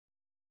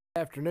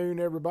Afternoon,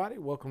 everybody.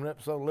 Welcome to an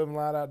episode of Living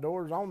Light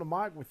Outdoors. On the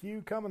mic with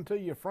you, coming to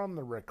you from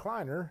the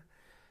recliner.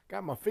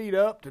 Got my feet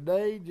up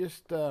today,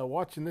 just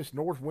watching this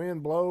north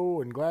wind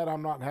blow, and glad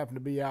I'm not having to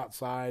be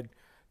outside.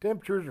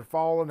 Temperatures are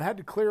falling. Had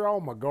to clear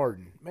all my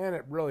garden. Man,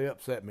 it really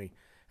upset me.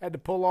 Had to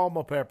pull all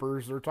my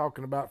peppers. They're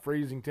talking about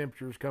freezing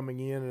temperatures coming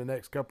in the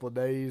next couple of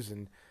days,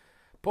 and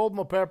pulled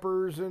my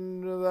peppers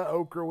and the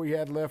okra we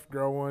had left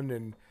growing,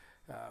 and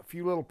a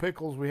few little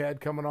pickles we had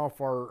coming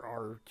off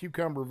our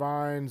cucumber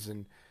vines,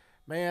 and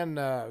man,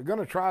 going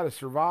to try to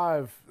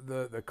survive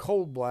the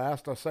cold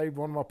blast. I saved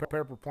one of my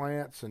pepper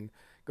plants and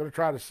going to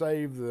try to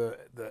save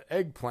the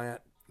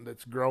eggplant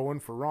that's growing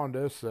for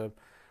Rhonda. So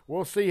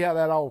we'll see how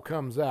that all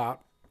comes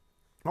out.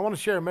 I want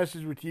to share a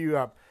message with you.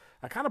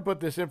 I kind of put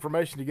this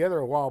information together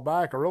a while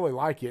back. I really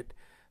like it.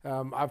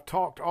 I've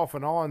talked off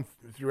and on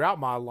throughout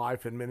my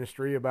life in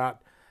ministry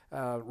about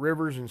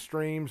rivers and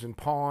streams and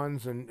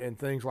ponds and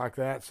things like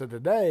that. So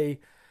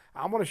today,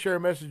 I'm going to share a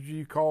message with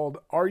you called,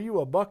 Are You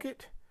a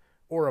Bucket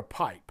or a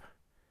Pipe?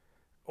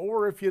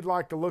 Or if you'd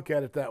like to look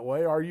at it that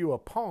way, are you a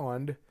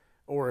pond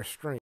or a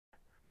stream?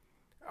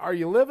 Are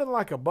you living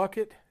like a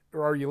bucket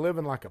or are you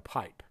living like a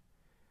pipe?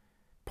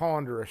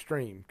 Pond or a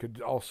stream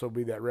could also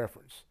be that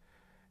reference.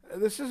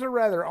 This is a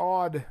rather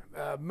odd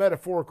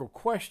metaphorical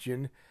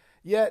question,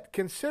 yet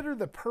consider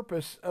the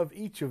purpose of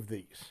each of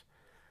these.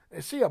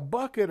 See, a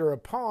bucket or a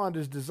pond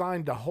is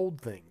designed to hold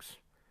things.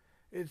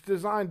 It's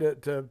designed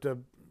to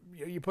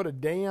you put a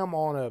dam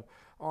on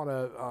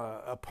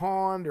a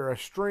pond or a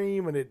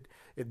stream, and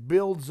it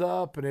builds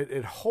up and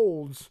it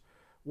holds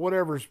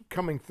whatever's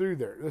coming through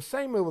there. The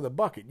same with a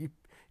bucket. You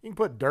can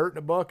put dirt in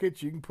a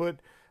bucket. You can put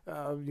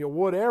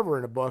whatever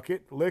in a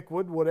bucket,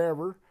 liquid,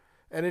 whatever,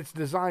 and it's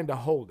designed to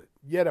hold it.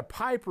 Yet a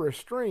pipe or a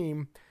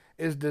stream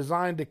is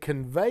designed to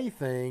convey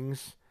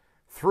things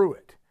through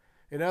it.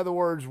 In other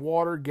words,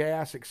 water,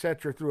 gas,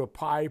 etc., through a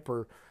pipe,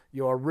 or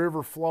a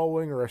river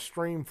flowing or a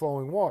stream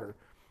flowing water.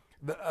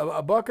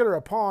 A bucket or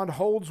a pond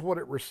holds what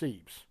it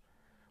receives,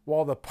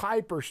 while the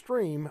pipe or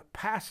stream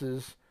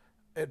passes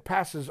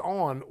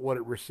on what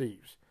it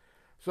receives.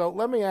 So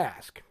let me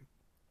ask,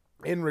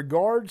 in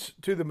regards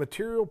to the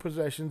material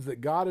possessions that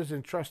God has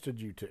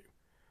entrusted you to,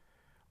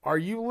 are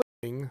you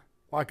living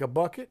like a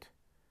bucket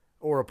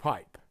or a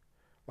pipe,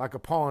 like a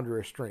pond or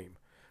a stream?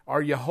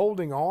 Are you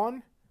holding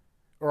on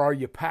or are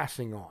you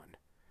passing on?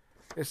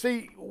 And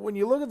see, when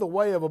you look at the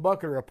way of a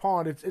bucket or a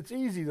pond, it's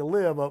easy to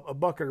live a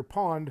bucket or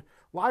pond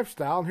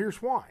lifestyle, and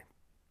here's why.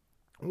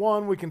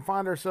 One, we can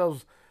find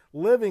ourselves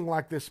living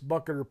like this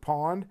bucket or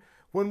pond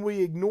when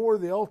we ignore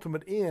the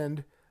ultimate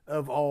end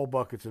of all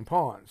buckets and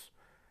ponds.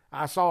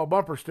 I saw a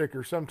bumper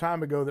sticker some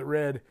time ago that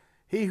read,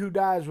 "He who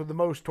dies with the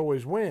most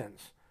toys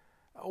wins."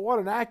 What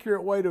an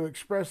accurate way to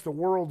express the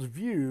world's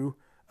view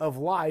of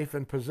life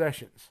and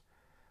possessions.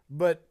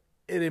 But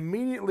it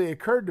immediately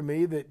occurred to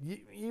me that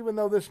even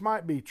though this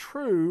might be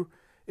true,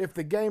 if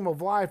the game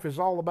of life is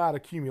all about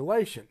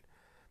accumulation,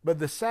 but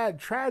the sad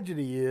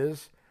tragedy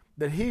is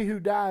that he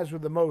who dies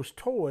with the most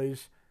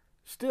toys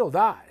still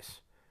dies.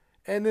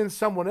 And then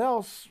someone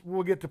else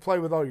will get to play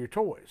with all your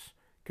toys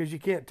because you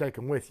can't take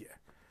them with you.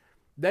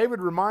 David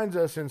reminds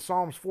us in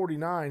Psalms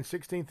 49,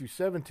 16 through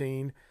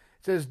 17,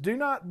 it says, "Do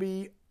not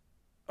be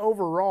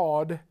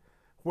overawed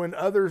when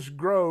others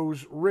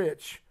grows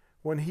rich,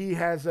 when he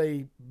has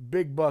a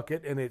big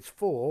bucket and it's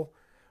full,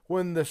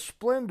 when the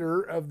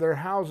splendor of their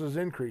houses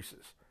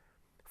increases.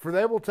 For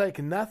they will take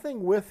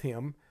nothing with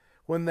him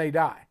when they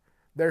die.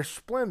 Their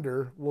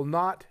splendor will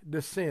not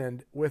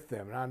descend with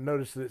them." And I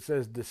notice that it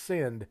says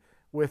descend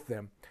with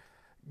them.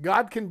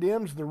 God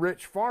condemns the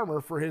rich farmer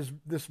for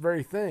this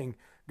very thing.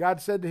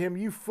 God said to him,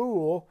 "You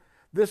fool,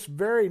 this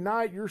very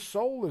night your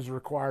soul is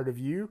required of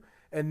you,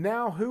 and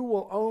now who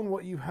will own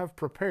what you have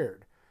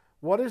prepared?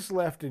 What is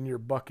left in your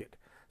bucket?"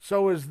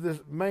 So is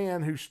this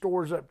man who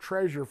stores up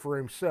treasure for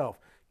himself,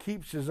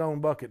 keeps his own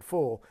bucket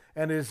full,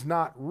 and is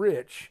not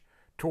rich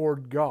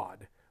toward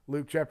God.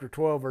 Luke chapter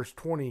 12, verse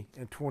 20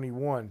 and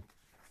 21.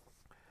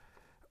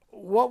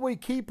 What we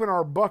keep in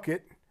our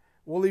bucket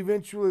will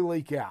eventually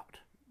leak out,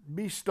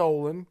 be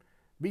stolen,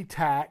 be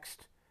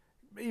taxed,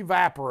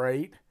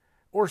 evaporate,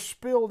 or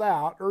spilled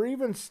out, or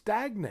even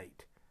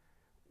stagnate.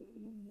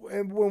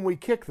 And when we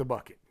kick the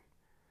bucket,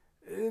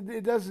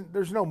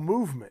 there's no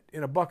movement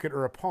in a bucket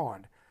or a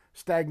pond.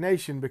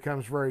 Stagnation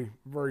becomes very,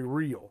 very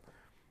real.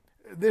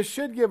 This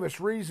should give us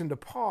reason to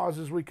pause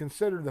as we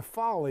consider the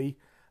folly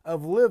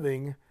of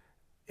living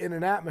in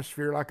an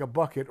atmosphere like a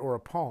bucket or a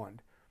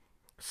pond.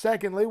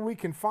 Secondly, we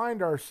can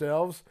find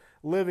ourselves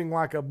living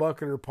like a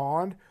bucket or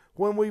pond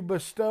when we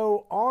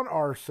bestow on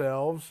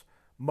ourselves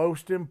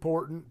most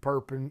important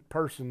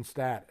person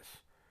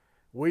status.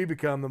 We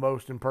become the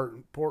most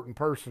important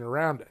person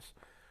around us.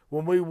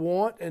 When we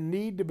want and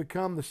need to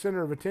become the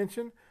center of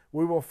attention,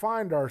 we will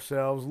find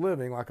ourselves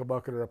living like a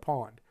bucket or a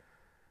pond.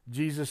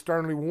 Jesus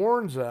sternly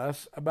warns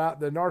us about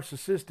the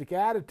narcissistic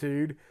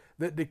attitude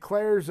that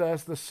declares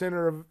us the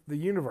center of the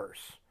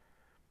universe.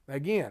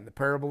 Again, the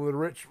parable of the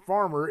rich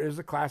farmer is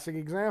a classic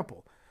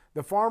example.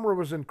 The farmer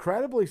was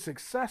incredibly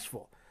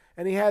successful,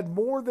 and he had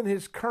more than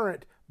his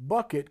current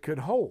bucket could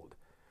hold.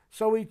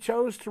 So he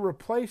chose to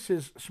replace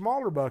his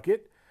smaller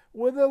bucket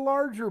with a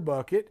larger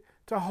bucket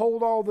to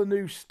hold all the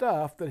new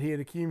stuff that he had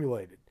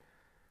accumulated.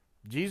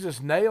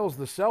 Jesus nails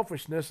the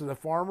selfishness of the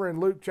farmer in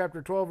Luke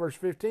chapter 12, verse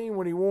 15,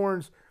 when he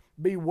warns,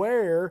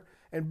 "Beware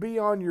and be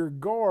on your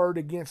guard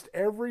against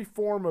every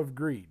form of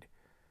greed.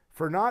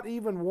 For not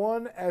even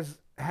one as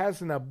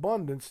has an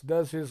abundance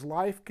does his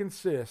life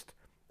consist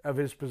of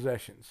his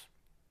possessions."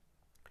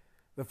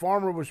 The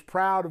farmer was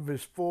proud of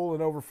his full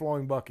and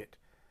overflowing bucket,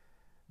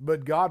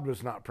 but God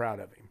was not proud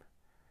of him.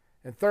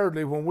 And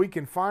thirdly, when we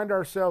can find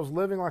ourselves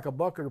living like a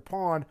bucket or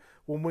pond,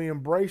 when we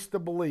embrace the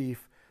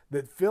belief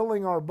that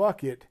filling our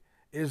bucket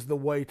is the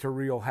way to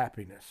real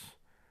happiness.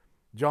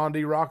 John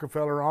D.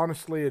 Rockefeller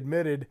honestly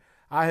admitted,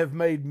 "I have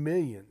made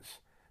millions,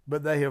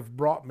 but they have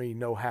brought me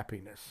no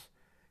happiness."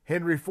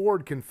 Henry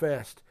Ford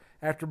confessed,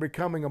 after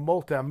becoming a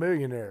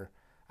multimillionaire,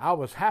 "I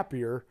was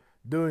happier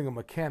doing a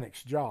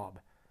mechanic's job."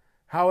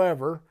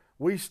 However,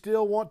 we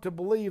still want to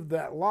believe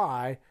that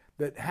lie,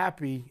 that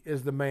happy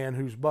is the man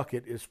whose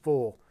bucket is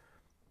full.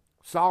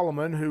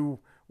 Solomon, who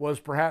was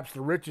perhaps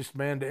the richest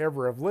man to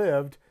ever have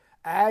lived,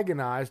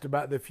 agonized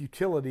about the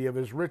futility of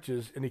his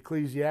riches in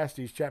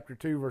Ecclesiastes chapter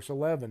 2, verse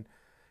 11.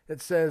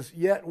 It says,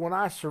 "Yet when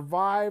I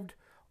surveyed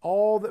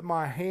all that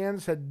my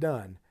hands had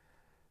done,"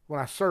 when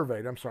I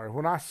surveyed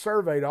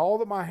all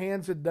that my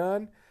hands had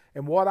done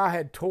and what I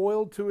had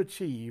toiled to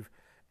achieve,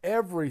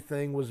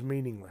 everything was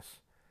meaningless,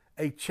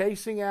 a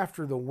chasing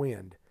after the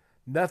wind.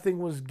 Nothing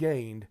was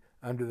gained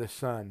under the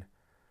sun.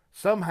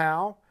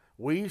 Somehow,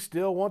 we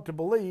still want to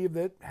believe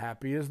that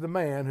happy is the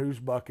man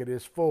whose bucket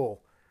is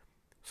full.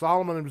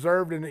 Solomon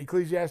observed in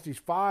Ecclesiastes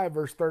 5,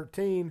 verse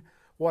 13,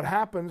 what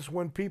happens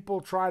when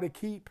people try to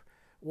keep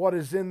what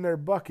is in their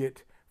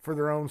bucket for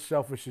their own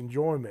selfish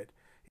enjoyment.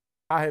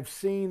 "I have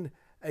seen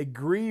a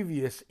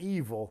grievous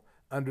evil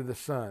under the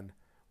sun,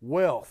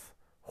 wealth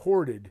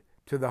hoarded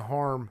to the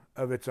harm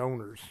of its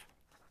owners."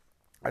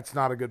 That's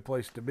not a good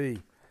place to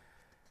be.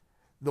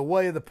 The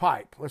way of the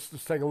pipe. Let's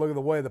just take a look at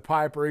the way of the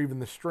pipe, or even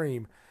the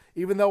stream.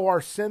 Even though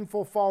our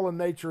sinful fallen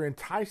nature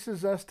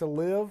entices us to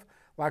live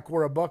like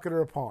we're a bucket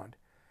or a pond,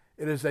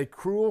 it is a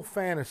cruel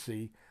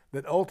fantasy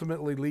that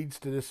ultimately leads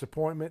to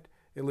disappointment,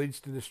 it leads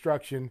to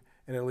destruction,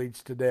 and it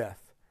leads to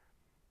death.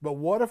 But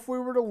what if we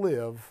were to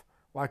live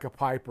like a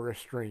pipe or a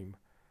stream?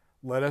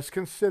 Let us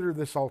consider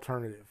this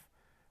alternative.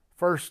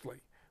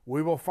 Firstly,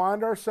 we will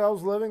find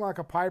ourselves living like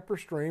a pipe or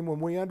stream when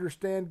we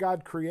understand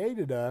God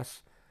created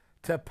us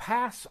to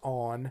pass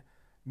on,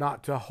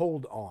 not to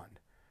hold on.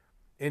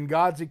 In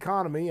God's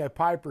economy, a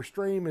pipe or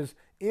stream is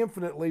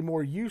infinitely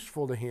more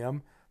useful to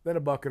Him than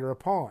a bucket or a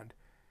pond.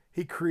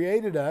 He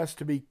created us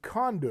to be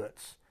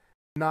conduits,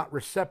 not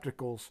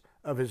receptacles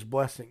of His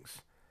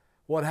blessings.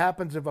 What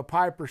happens if a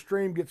pipe or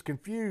stream gets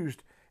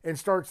confused and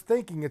starts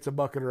thinking it's a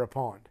bucket or a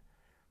pond?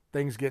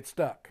 Things get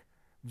stuck,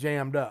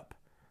 jammed up.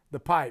 The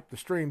pipe, the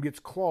stream gets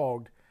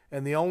clogged,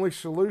 and the only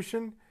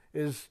solution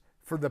is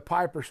for the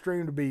pipe or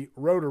stream to be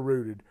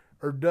rotor-rooted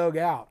or dug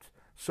out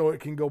so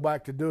it can go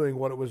back to doing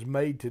what it was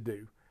made to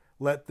do.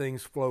 Let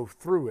things flow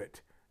through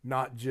it,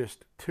 not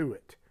just to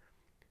it.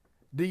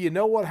 Do you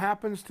know what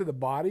happens to the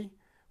body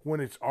when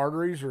its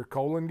arteries or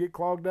colon get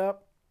clogged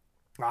up?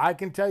 I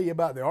can tell you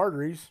about the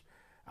arteries.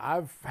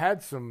 I've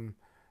had some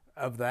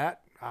of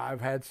that.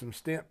 I've had some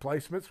stent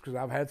placements because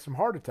I've had some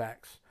heart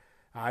attacks.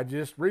 I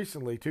just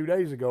recently, 2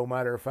 days ago,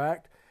 matter of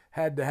fact,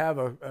 had to have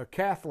a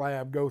cath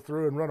lab go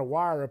through and run a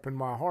wire up in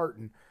my heart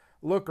and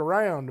look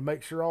around to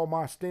make sure all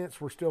my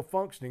stents were still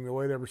functioning the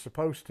way they were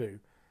supposed to.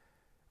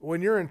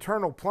 When your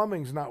internal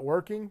plumbing's not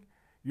working,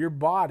 your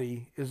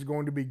body is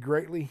going to be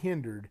greatly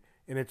hindered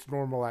in its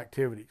normal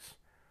activities.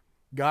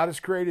 God has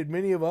created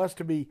many of us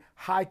to be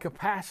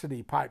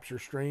high-capacity pipes or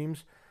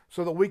streams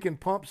so that we can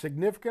pump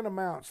significant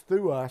amounts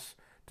through us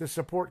to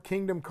support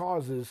kingdom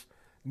causes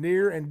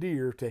near and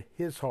dear to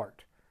His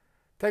heart.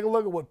 Take a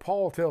look at what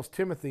Paul tells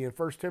Timothy in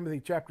 1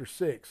 Timothy chapter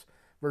 6,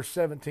 verse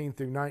 17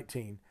 through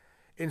 19.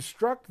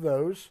 Instruct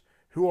those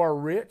who are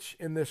rich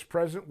in this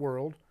present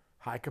world,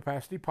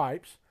 high-capacity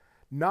pipes,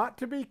 not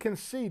to be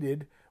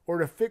conceited or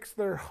to fix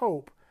their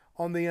hope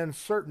on the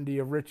uncertainty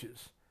of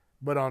riches,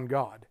 but on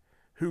God,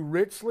 who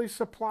richly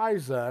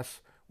supplies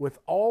us with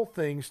all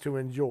things to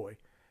enjoy.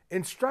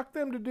 Instruct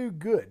them to do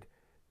good,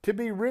 to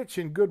be rich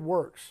in good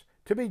works,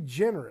 to be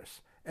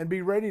generous, and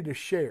be ready to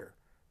share,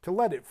 to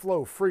let it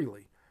flow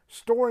freely,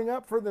 storing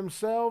up for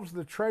themselves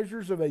the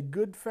treasures of a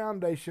good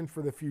foundation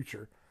for the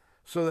future,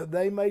 so that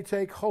they may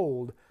take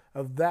hold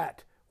of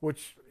that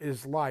which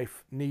is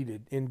life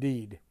needed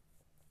indeed.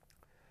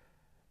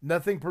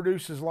 Nothing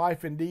produces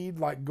life indeed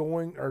like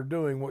going or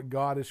doing what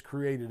God has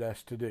created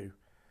us to do.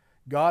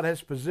 God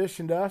has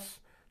positioned us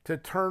to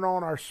turn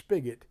on our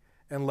spigot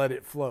and let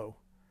it flow.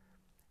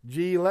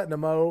 G.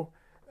 Letnamo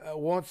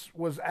once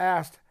was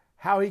asked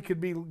how he could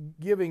be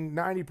giving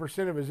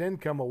 90% of his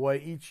income away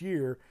each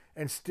year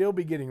and still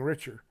be getting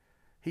richer.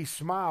 He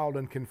smiled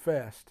and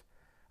confessed,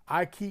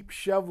 "I keep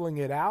shoveling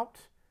it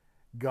out.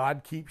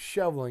 God keeps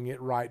shoveling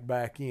it right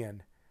back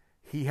in.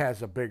 He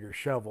has a bigger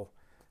shovel."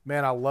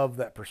 Man, I love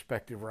that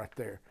perspective right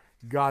there.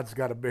 God's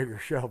got a bigger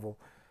shovel.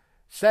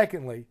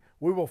 Secondly,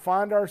 we will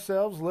find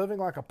ourselves living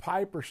like a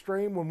pipe or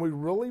stream when we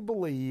really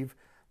believe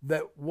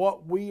that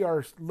what we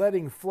are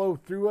letting flow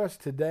through us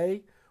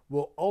today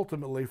will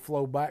ultimately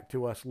flow back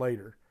to us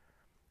later.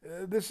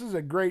 This is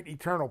a great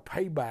eternal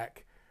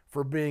payback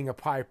for being a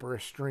pipe or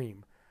a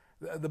stream.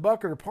 The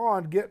bucket or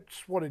pond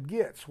gets what it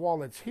gets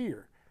while it's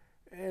here,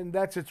 and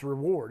that's its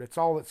reward. It's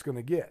all it's going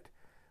to get.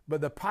 But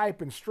the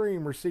pipe and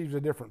stream receives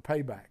a different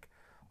payback.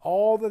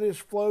 All that has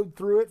flowed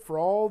through it for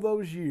all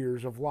those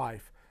years of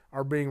life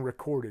are being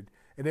recorded,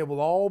 and it will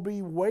all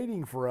be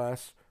waiting for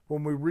us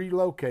when we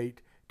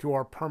relocate to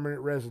our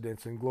permanent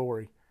residence in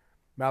glory.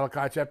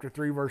 Malachi chapter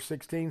 3 verse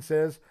 16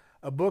 says,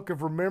 "A book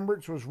of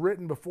remembrance was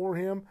written before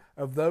him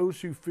of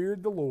those who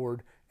feared the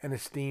Lord and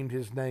esteemed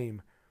his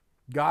name."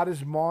 God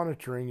is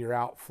monitoring your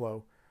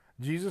outflow.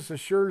 Jesus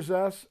assures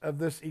us of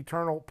this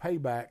eternal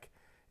payback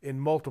in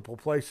multiple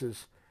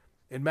places.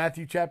 In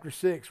Matthew chapter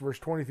 6, verse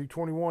 20 through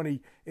 21,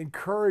 he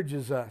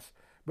encourages us,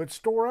 "But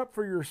store up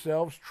for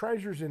yourselves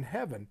treasures in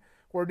heaven,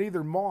 where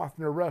neither moth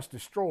nor rust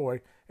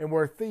destroy, and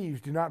where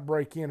thieves do not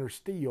break in or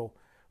steal.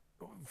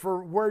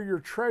 For where your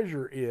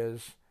treasure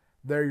is,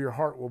 there your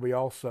heart will be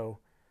also."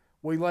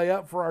 We lay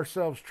up for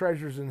ourselves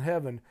treasures in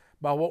heaven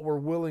by what we're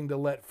willing to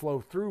let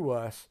flow through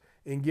us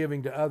in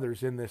giving to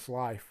others in this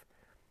life.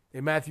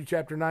 In Matthew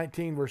chapter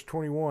 19, verse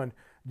 21,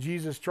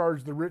 Jesus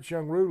charged the rich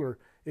young ruler,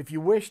 "If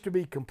you wish to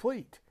be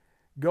complete,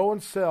 go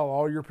and sell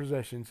all your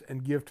possessions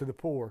and give to the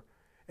poor,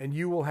 and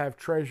you will have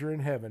treasure in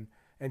heaven,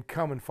 and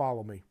come and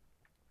follow me."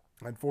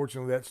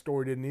 Unfortunately, that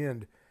story didn't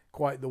end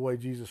quite the way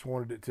Jesus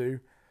wanted it to.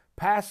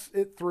 Pass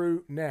it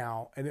through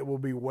now, and it will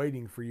be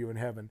waiting for you in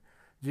heaven.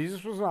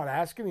 Jesus was not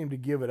asking him to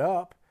give it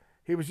up.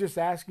 He was just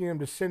asking him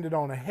to send it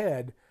on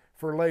ahead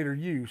for later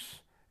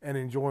use and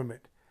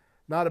enjoyment.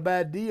 Not a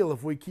bad deal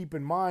if we keep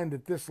in mind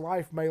that this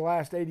life may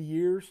last 80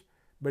 years,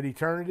 but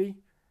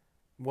eternity,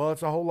 well,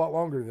 it's a whole lot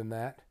longer than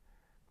that.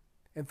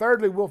 And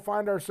thirdly, we'll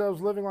find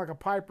ourselves living like a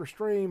pipe or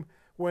stream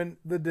when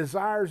the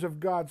desires of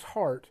God's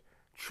heart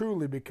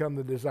truly become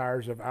the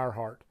desires of our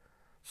heart.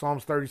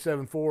 Psalms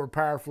 37:4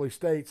 powerfully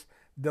states,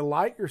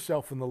 "Delight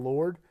yourself in the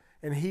Lord,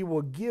 and he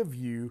will give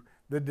you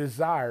the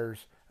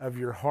desires of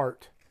your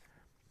heart."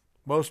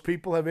 Most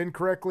people have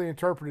incorrectly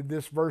interpreted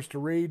this verse to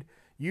read,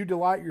 "You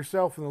delight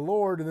yourself in the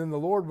Lord, and then the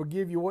Lord will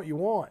give you what you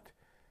want."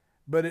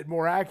 But it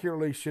more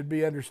accurately should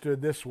be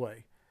understood this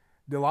way: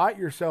 delight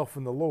yourself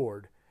in the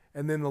Lord,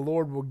 and then the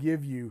Lord will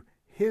give you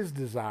his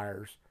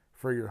desires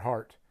for your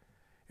heart.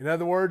 In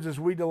other words, as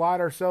we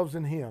delight ourselves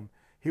in him,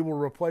 he will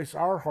replace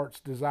our heart's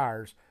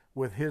desires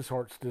with his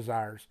heart's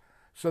desires,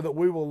 so that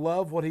we will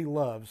love what he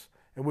loves,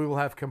 and we will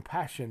have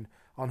compassion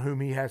on whom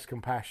he has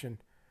compassion.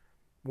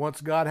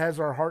 Once God has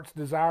our heart's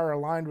desire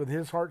aligned with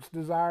his heart's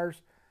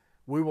desires,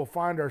 we will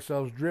find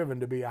ourselves driven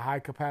to be a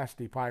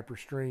high-capacity pipe or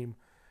stream,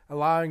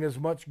 allowing as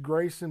much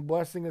grace and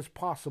blessing as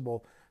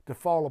possible to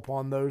fall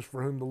upon those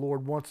for whom the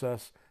Lord wants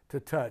us to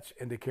touch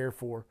and to care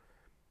for.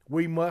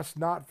 We must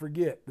not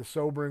forget the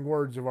sobering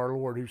words of our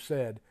Lord, who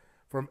said,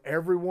 "From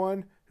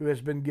everyone who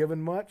has been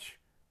given much,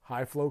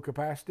 high flow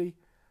capacity,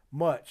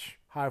 much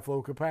high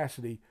flow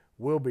capacity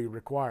will be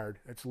required."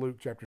 That's Luke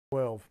chapter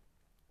 12,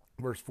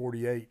 verse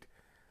 48.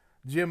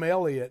 Jim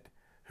Elliot,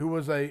 who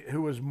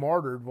was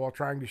martyred while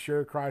trying to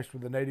share Christ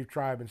with a native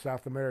tribe in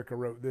South America,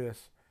 wrote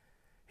this: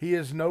 "He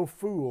is no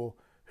fool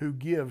who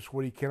gives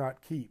what he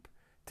cannot keep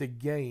to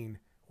gain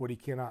what he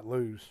cannot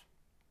lose."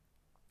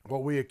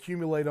 What we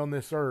accumulate on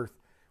this earth,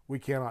 we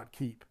cannot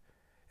keep.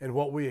 And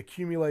what we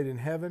accumulate in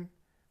heaven,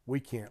 we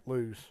can't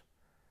lose.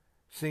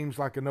 Seems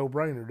like a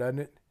no-brainer, doesn't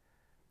it?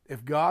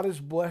 If God has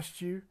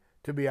blessed you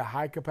to be a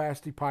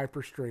high-capacity pipe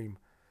or stream,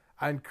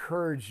 I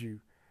encourage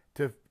you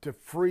to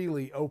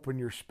freely open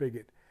your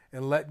spigot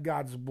and let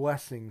God's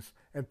blessings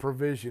and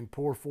provision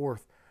pour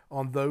forth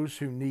on those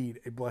who need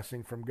a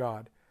blessing from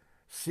God.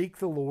 Seek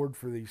the Lord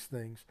for these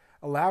things.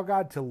 Allow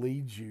God to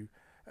lead you.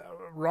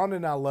 Ron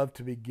and I love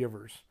to be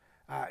givers.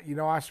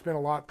 I spent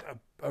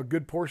a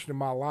good portion of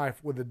my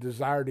life with a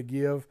desire to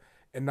give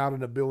and not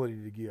an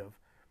ability to give.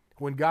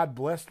 When God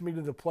blessed me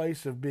to the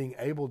place of being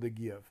able to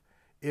give,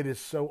 it is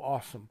so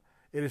awesome.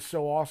 It is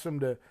so awesome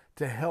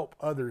to help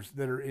others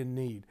that are in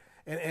need.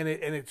 And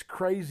it's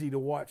crazy to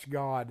watch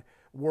God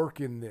work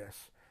in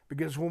this,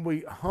 because when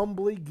we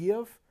humbly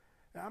give,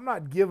 I'm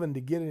not giving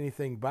to get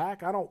anything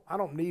back. I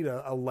don't need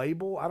a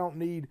label. I don't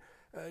need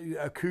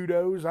a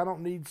kudos. I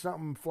don't need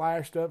something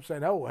flashed up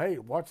saying, "Oh, hey,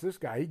 watch this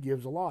guy. He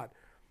gives a lot."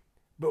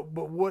 But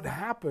what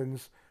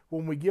happens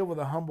when we give with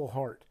a humble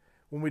heart,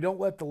 when we don't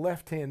let the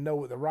left hand know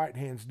what the right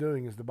hand's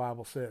doing, as the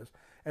Bible says,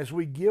 as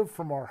we give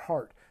from our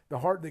heart, the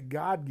heart that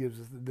God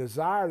gives us, the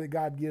desire that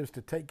God gives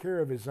to take care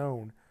of his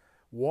own,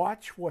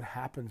 watch what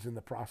happens in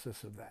the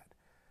process of that.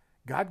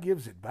 God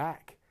gives it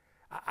back.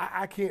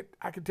 I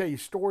can tell you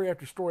story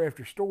after story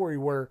after story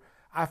where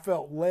I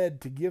felt led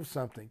to give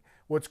something.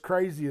 What's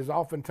crazy is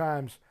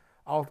oftentimes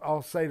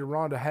I'll say to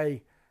Rhonda,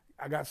 "Hey,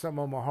 I got something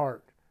on my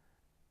heart."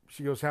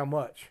 She goes, "How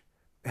much?"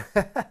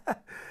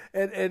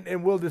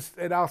 and we'll just,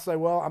 and I'll say,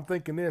 well, I'm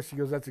thinking this. She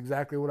goes, that's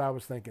exactly what I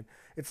was thinking.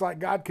 It's like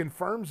God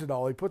confirms it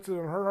all. He puts it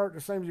on her heart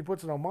the same as he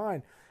puts it on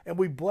mine. And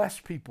we bless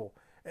people.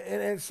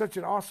 And it's such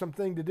an awesome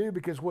thing to do,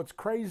 because what's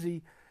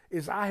crazy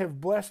is I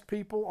have blessed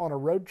people on a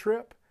road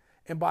trip,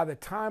 and by the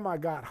time I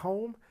got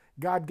home,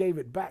 God gave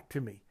it back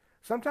to me.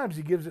 Sometimes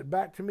he gives it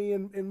back to me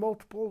in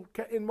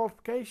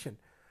multiplication.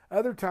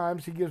 Other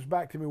times he gives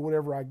back to me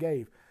whatever I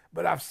gave.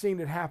 But I've seen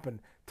it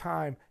happen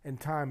time and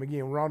time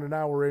again. Rhonda and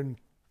I were in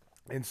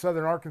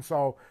southern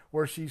Arkansas,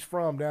 where she's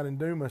from, down in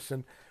Dumas,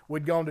 and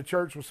we'd gone to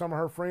church with some of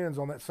her friends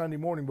on that Sunday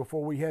morning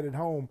before we headed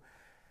home.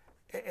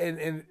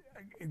 And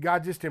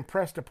God just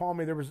impressed upon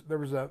me. There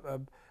was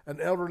an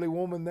elderly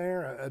woman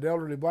there, an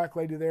elderly black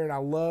lady there, and I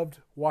loved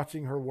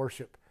watching her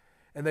worship.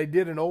 And they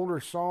did an older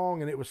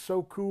song, and it was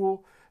so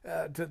cool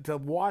to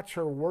watch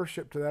her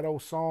worship to that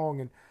old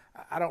song. And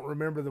I don't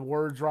remember the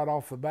words right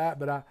off the bat,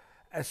 but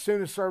as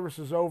soon as service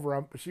was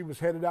over, she was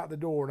headed out the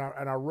door,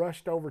 and I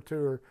rushed over to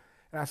her,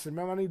 and I said,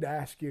 "Ma'am, I need to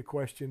ask you a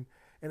question."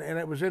 And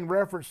it was in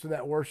reference to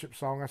that worship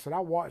song. I said, "I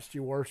watched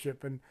you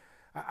worship," and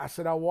I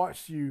said, "I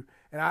watched you,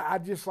 and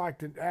I'd just like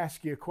to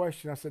ask you a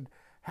question." I said,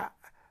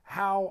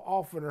 how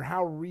often or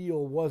how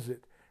real was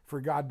it for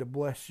God to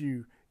bless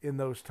you in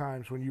those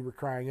times when you were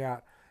crying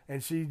out?"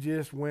 And she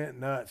just went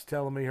nuts,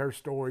 telling me her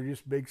story,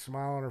 just big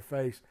smile on her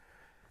face.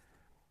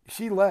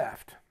 She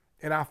left,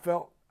 and I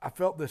felt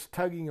this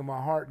tugging in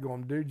my heart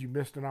going, dude, you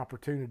missed an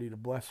opportunity to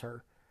bless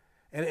her.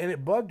 And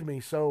it bugged me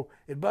so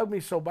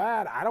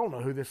bad. I don't know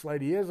who this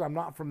lady is. I'm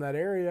not from that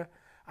area.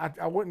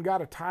 I went and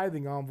got a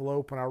tithing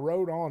envelope, and I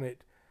wrote on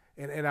it,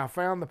 and I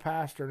found the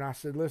pastor, and I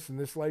said, "Listen,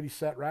 this lady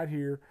sat right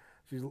here.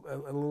 She's a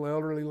little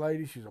elderly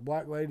lady. She's a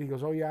black lady." He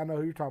goes, "Oh, yeah, I know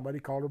who you're talking about." He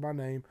called her by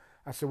name.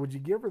 I said, "Would you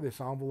give her this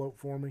envelope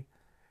for me?"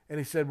 And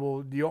he said,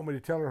 "Well, do you want me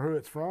to tell her who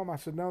it's from?" I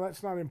said, "No,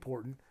 that's not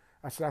important."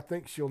 I said, "I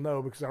think she'll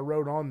know, because I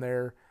wrote on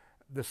there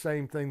the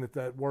same thing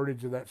that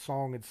wordage of that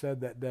song had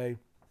said that day."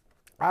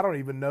 I don't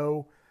even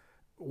know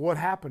what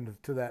happened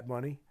to that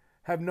money.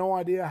 Have no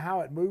idea how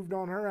it moved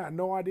on her. I have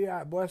no idea how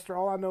it blessed her.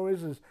 All I know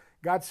is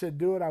God said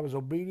do it. I was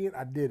obedient.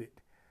 I did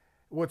it.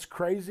 What's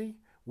crazy,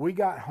 we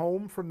got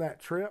home from that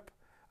trip.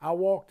 I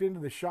walked into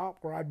the shop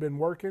where I'd been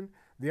working.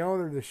 The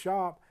owner of the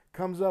shop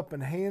comes up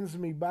and hands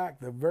me back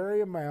the very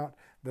amount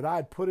that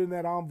I'd put in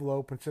that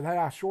envelope, and said, "Hey,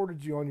 I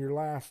shorted you on your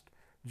last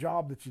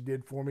job that you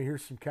did for me.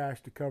 Here's some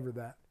cash to cover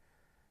that."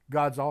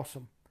 God's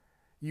awesome.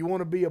 You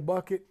want to be a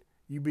bucket?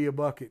 You be a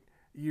bucket.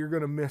 You're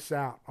going to miss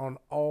out on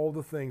all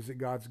the things that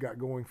God's got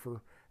going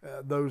for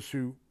those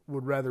who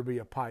would rather be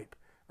a pipe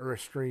or a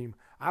stream.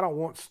 I don't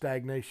want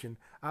stagnation.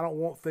 I don't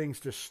want things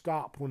to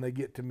stop when they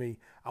get to me.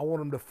 I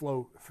want them to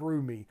flow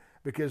through me,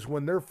 because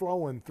when they're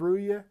flowing through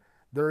you,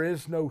 there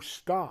is no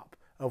stop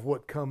of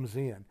what comes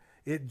in.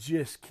 It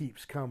just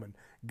keeps coming.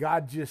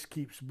 God just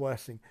keeps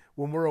blessing.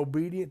 When we're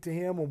obedient to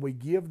him, when we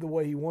give the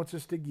way he wants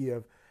us to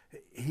give,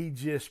 he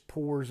just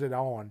pours it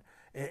on,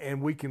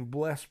 and we can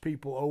bless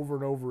people over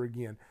and over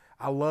again.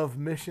 I love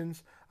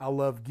missions. I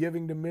love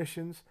giving to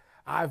missions.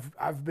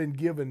 I've been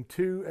given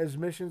to as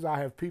missions. I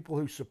have people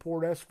who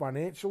support us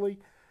financially.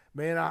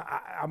 Man,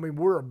 I mean,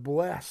 we're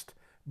blessed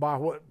by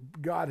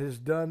what God has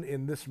done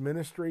in this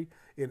ministry,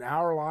 in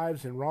our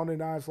lives, in Ron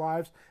and I's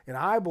lives. And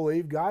I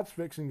believe God's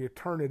fixing to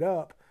turn it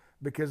up,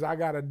 because I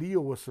got to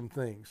deal with some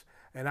things.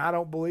 And I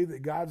don't believe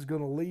that God's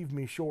going to leave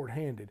me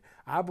shorthanded.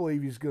 I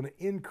believe he's going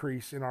to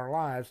increase in our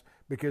lives,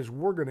 because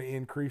we're going to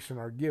increase in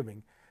our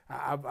giving.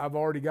 I've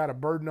already got a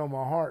burden on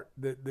my heart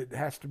that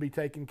has to be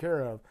taken care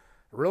of.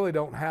 I really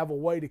don't have a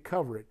way to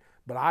cover it,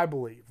 but I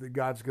believe that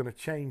God's going to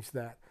change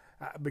that,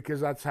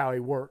 because that's how he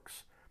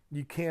works.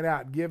 You can't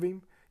outgive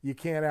him. You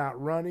can't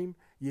outrun him.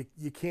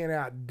 You can't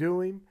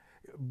outdo him.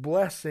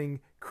 Blessing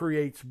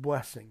creates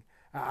blessing.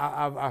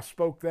 I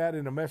spoke that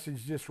in a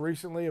message just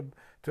recently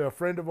to a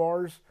friend of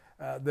ours,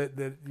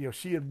 that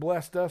she had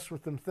blessed us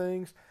with some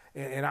things,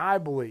 and I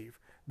believe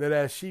that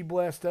as she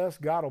blessed us,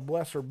 God will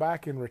bless her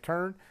back in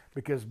return,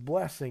 because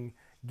blessing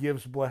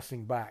gives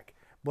blessing back.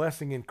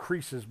 Blessing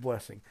increases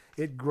blessing.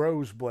 It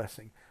grows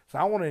blessing. So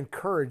I want to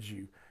encourage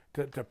you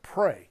to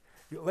pray.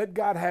 Let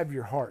God have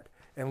your heart,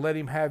 and let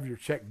him have your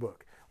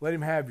checkbook. Let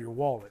him have your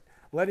wallet.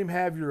 Let him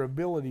have your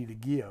ability to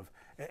give.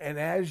 And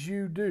as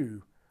you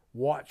do,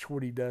 watch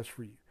what he does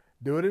for you.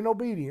 Do it in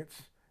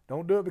obedience.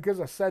 Don't do it because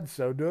I said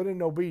so. Do it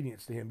in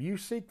obedience to him. You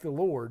seek the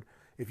Lord.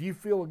 If you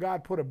feel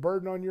God put a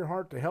burden on your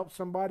heart to help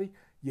somebody,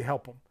 you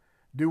help them.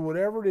 Do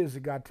whatever it is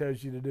that God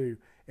tells you to do,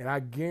 and I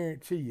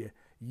guarantee you,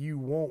 you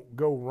won't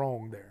go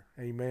wrong there.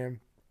 Amen.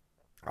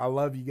 I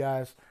love you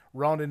guys.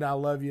 Rhonda and I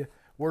love you.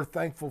 We're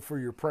thankful for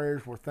your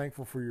prayers. We're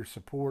thankful for your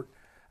support.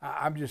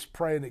 I'm just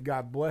praying that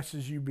God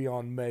blesses you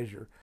beyond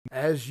measure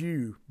as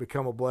you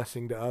become a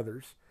blessing to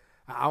others.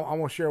 I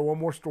want to share one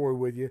more story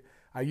with you.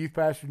 I youth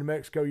pastored in New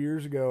Mexico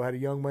years ago. I had a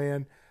young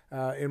man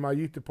in my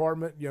youth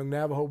department, young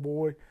Navajo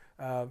boy.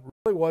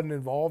 Really wasn't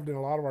involved in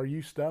a lot of our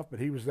youth stuff, but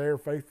he was there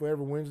faithfully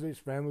every Wednesday. His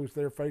family was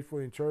there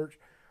faithfully in church.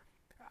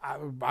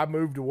 I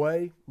moved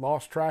away,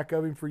 lost track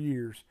of him for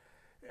years.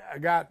 I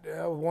got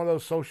one of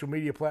those social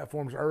media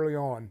platforms early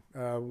on,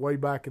 way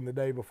back in the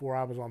day before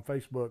I was on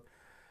Facebook.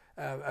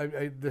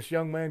 This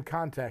young man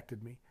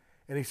contacted me,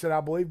 and he said,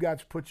 "I believe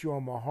God's put you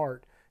on my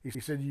heart." He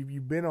said,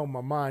 "You've been on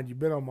my mind, you've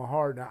been on my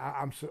heart, and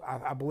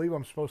I believe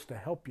I'm supposed to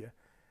help you."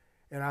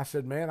 And I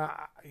said, "Man,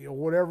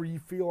 whatever you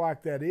feel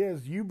like that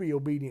is, you be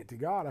obedient to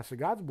God." I said,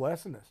 "God's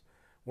blessing us.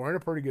 We're in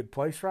a pretty good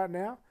place right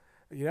now.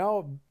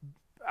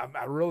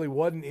 I really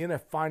wasn't in a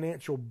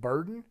financial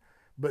burden,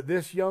 but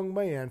this young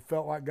man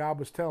felt like God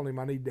was telling him,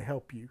 I need to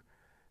help you.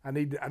 I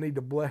need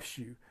to bless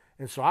you."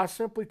 And so I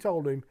simply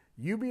told him,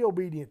 "You be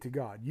obedient to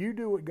God. You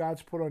do what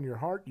God's put on your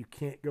heart. You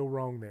can't go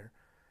wrong there."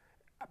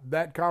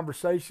 That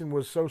conversation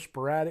was so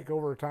sporadic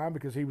over time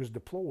because he was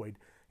deployed.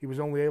 He was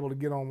only able to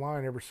get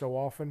online every so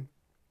often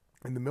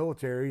in the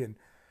military, and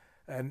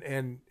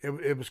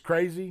it was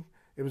crazy.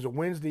 It was a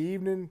Wednesday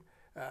evening.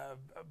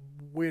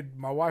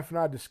 My wife and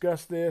I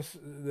discussed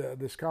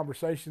this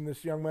conversation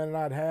this young man and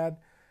I had,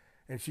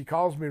 and she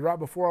calls me right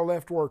before I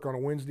left work on a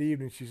Wednesday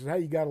evening. She said, "Hey,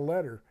 you got a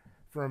letter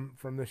from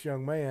this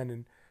young man,"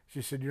 and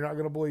she said, "You're not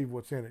going to believe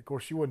what's in it." Of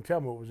course, she wouldn't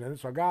tell me what was in it.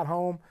 So I got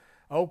home,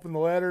 I opened the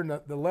letter, and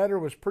the letter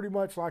was pretty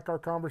much like our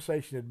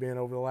conversation had been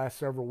over the last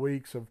several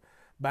weeks of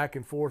back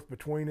and forth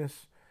between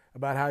us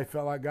about how he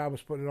felt like God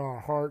was putting it on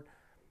our heart.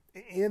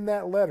 In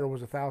that letter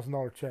was a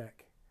 $1,000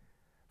 check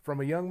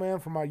from a young man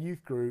from my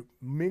youth group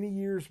many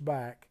years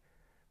back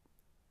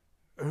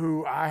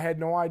who I had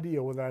no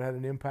idea whether I had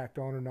an impact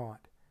on or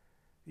not.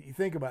 You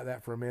think about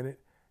that for a minute.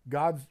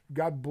 God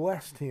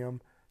blessed him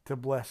to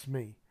bless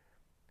me.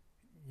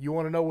 You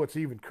want to know what's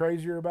even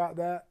crazier about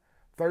that?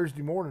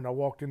 Thursday morning, I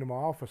walked into my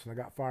office and I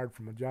got fired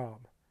from a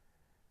job.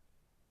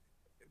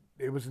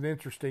 It was an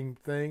interesting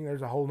thing.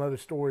 There's a whole other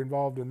story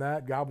involved in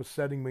that. God was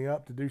setting me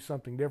up to do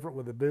something different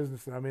with the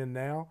business that I'm in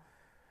now.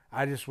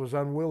 I just was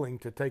unwilling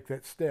to take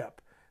that step,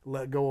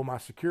 let go of my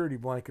security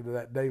blanket of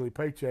that daily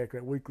paycheck,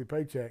 that weekly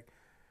paycheck.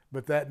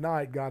 But that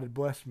night, God had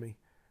blessed me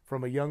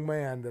from a young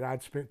man that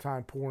I'd spent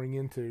time pouring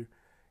into.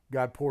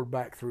 God poured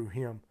back through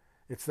him.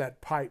 It's that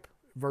pipe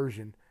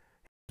version.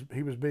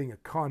 He was being a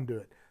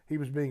conduit. He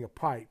was being a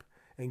pipe,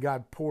 and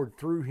God poured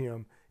through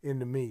him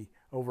into me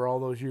over all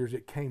those years.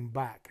 It came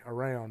back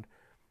around.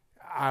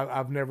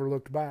 I've never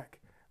looked back.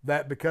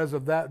 That because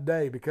of that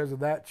day, because of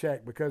that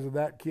check, because of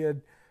that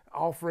kid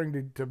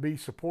offering to be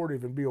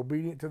supportive and be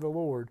obedient to the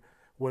Lord.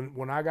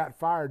 When I got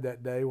fired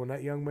that day, when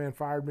that young man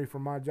fired me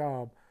from my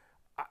job,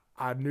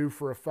 I knew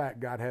for a fact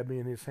God had me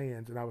in his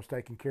hands and I was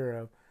taken care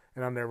of,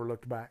 and I never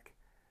looked back.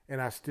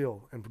 And I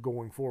still am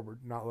going forward,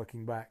 not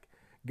looking back.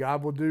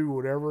 God will do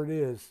whatever it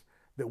is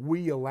that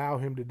we allow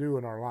him to do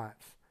in our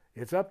lives.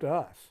 It's up to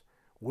us.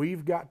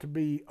 We've got to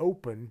be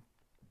open.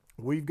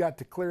 We've got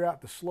to clear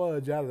out the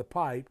sludge out of the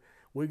pipe.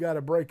 We've got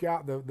to break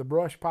out the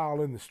brush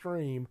pile in the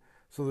stream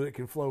so that it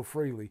can flow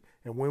freely.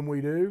 And when we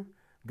do,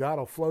 God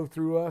will flow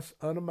through us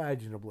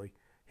unimaginably.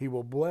 He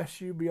will bless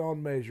you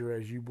beyond measure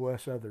as you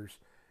bless others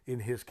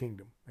in his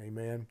kingdom.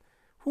 Amen.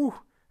 Whew,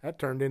 that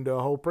turned into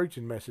a whole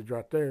preaching message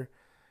right there.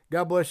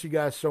 God bless you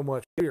guys so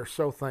much. We are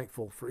so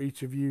thankful for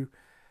each of you.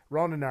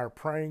 Ron and I are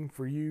praying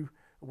for you.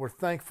 We're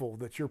thankful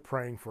that you're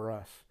praying for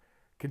us.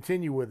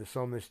 Continue with us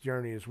on this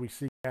journey as we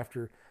seek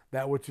after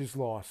that which is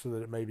lost so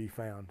that it may be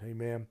found.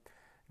 Amen.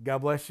 God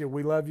bless you.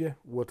 We love you.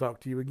 We'll talk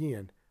to you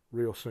again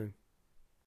real soon.